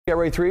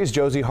KCRA3's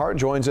Josie Hart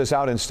joins us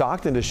out in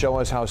Stockton to show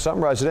us how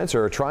some residents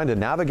are trying to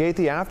navigate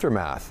the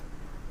aftermath.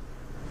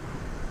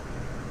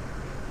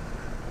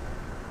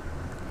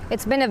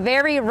 It's been a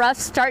very rough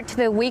start to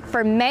the week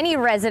for many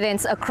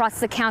residents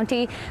across the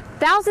county.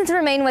 Thousands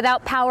remain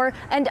without power,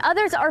 and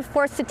others are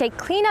forced to take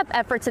cleanup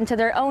efforts into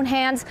their own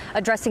hands,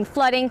 addressing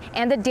flooding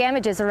and the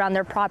damages around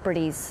their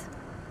properties.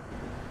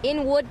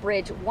 In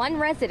Woodbridge, one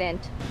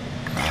resident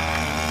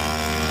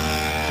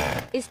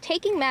is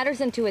taking matters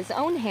into his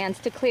own hands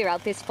to clear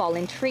out this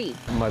fallen tree.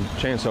 My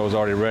chainsaw was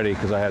already ready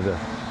because I had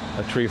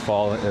a tree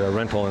fall at a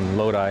rental in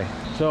Lodi.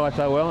 So I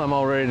thought, well, I'm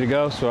all ready to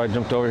go, so I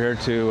jumped over here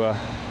to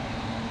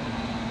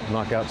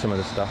knock out some of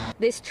this stuff.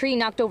 This tree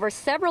knocked over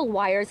several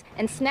wires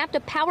and snapped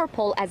a power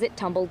pole as it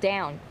tumbled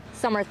down.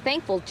 Some are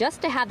thankful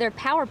just to have their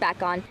power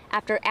back on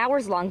after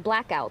hours-long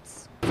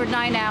blackouts. For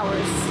 9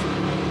 hours.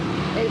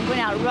 It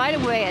went out right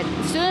away.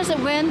 As soon as the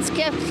winds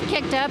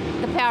kicked up,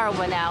 the power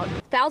went out.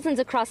 Thousands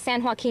across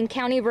San Joaquin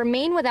County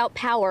remain without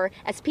power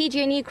as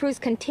PG&E crews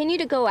continue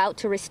to go out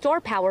to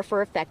restore power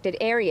for affected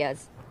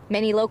areas.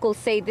 Many locals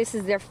say this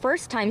is their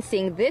first time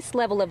seeing this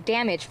level of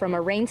damage from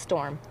a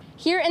rainstorm.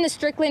 Here in the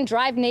Strickland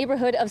Drive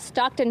neighborhood of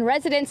Stockton,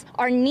 residents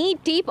are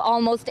knee-deep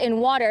almost in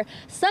water.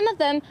 Some of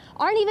them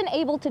aren't even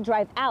able to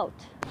drive out.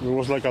 It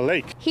was like a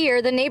lake.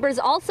 Here, the neighbors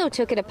also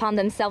took it upon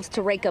themselves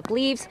to rake up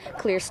leaves,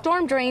 clear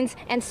storm drains,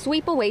 and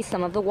sweep away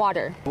some of the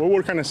water. We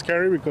were kind of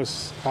scary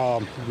because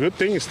good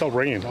thing it stopped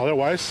raining.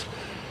 Otherwise,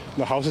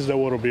 the houses that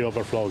would be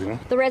overflowed, you know.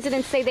 The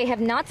residents say they have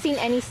not seen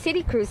any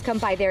city crews come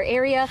by their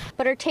area,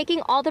 but are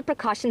taking all the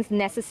precautions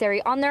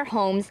necessary on their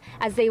homes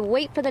as they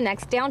wait for the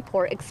next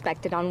downpour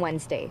expected on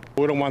Wednesday.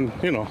 We don't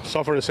want,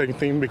 suffer the same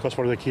thing because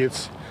for the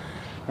kids,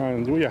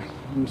 and yeah,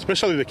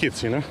 especially the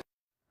kids,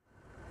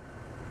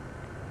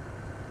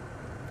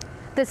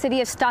 The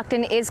city of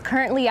Stockton is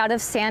currently out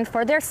of sand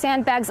for their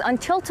sandbags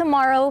until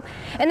tomorrow.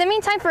 In the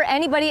meantime, for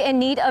anybody in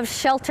need of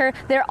shelter,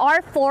 there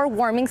are 4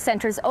 warming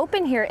centers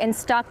open here in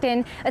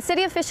Stockton. A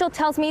city official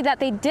tells me that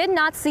they did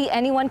not see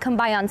anyone come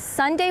by on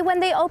Sunday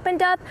when they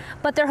opened up,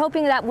 but they're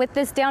hoping that with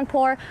this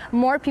downpour,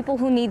 more people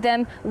who need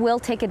them will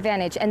take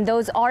advantage, and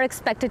those are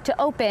expected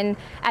to open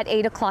at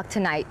 8 o'clock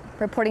tonight.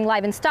 Reporting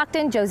live in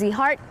Stockton, Josie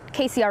Hart,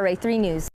 KCRA 3 News.